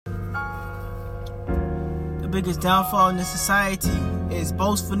biggest downfall in this society is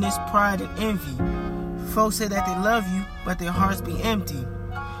boastfulness, pride, and envy. Folks say that they love you, but their hearts be empty.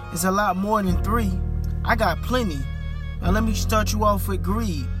 It's a lot more than 3. I got plenty. Now let me start you off with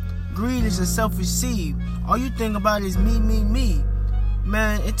greed. Greed is a selfish seed. All you think about is me, me, me.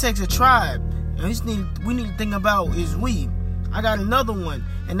 Man, it takes a tribe. And we need to think about is we. I got another one,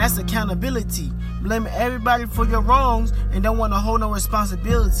 and that's accountability. Blaming everybody for your wrongs and don't want to hold no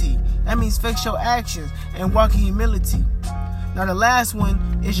responsibility. That means fix your actions and walk in humility. Now the last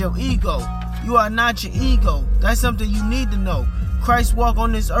one is your ego. You are not your ego. That's something you need to know. Christ walked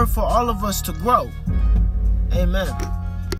on this earth for all of us to grow. Amen.